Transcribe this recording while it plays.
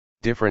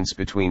Difference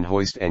between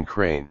hoist and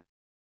crane.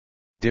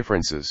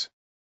 Differences.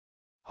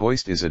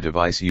 Hoist is a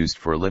device used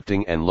for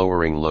lifting and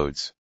lowering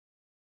loads.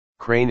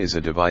 Crane is a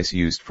device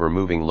used for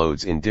moving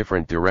loads in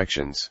different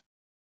directions.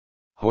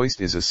 Hoist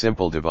is a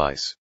simple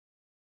device.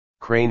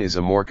 Crane is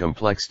a more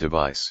complex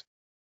device.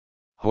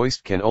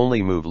 Hoist can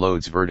only move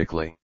loads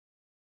vertically.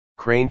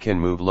 Crane can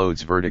move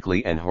loads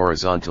vertically and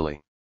horizontally.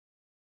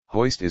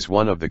 Hoist is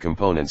one of the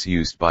components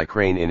used by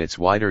crane in its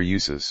wider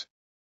uses.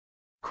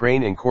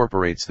 Crane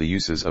incorporates the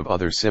uses of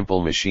other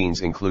simple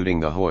machines including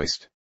the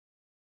hoist.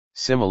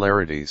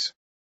 Similarities.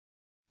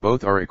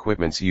 Both are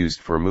equipments used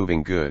for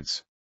moving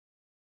goods.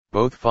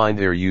 Both find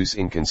their use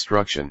in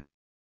construction.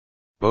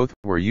 Both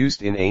were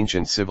used in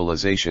ancient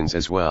civilizations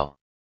as well.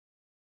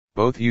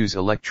 Both use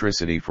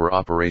electricity for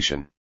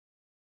operation.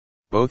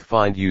 Both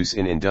find use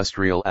in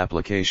industrial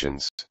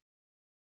applications.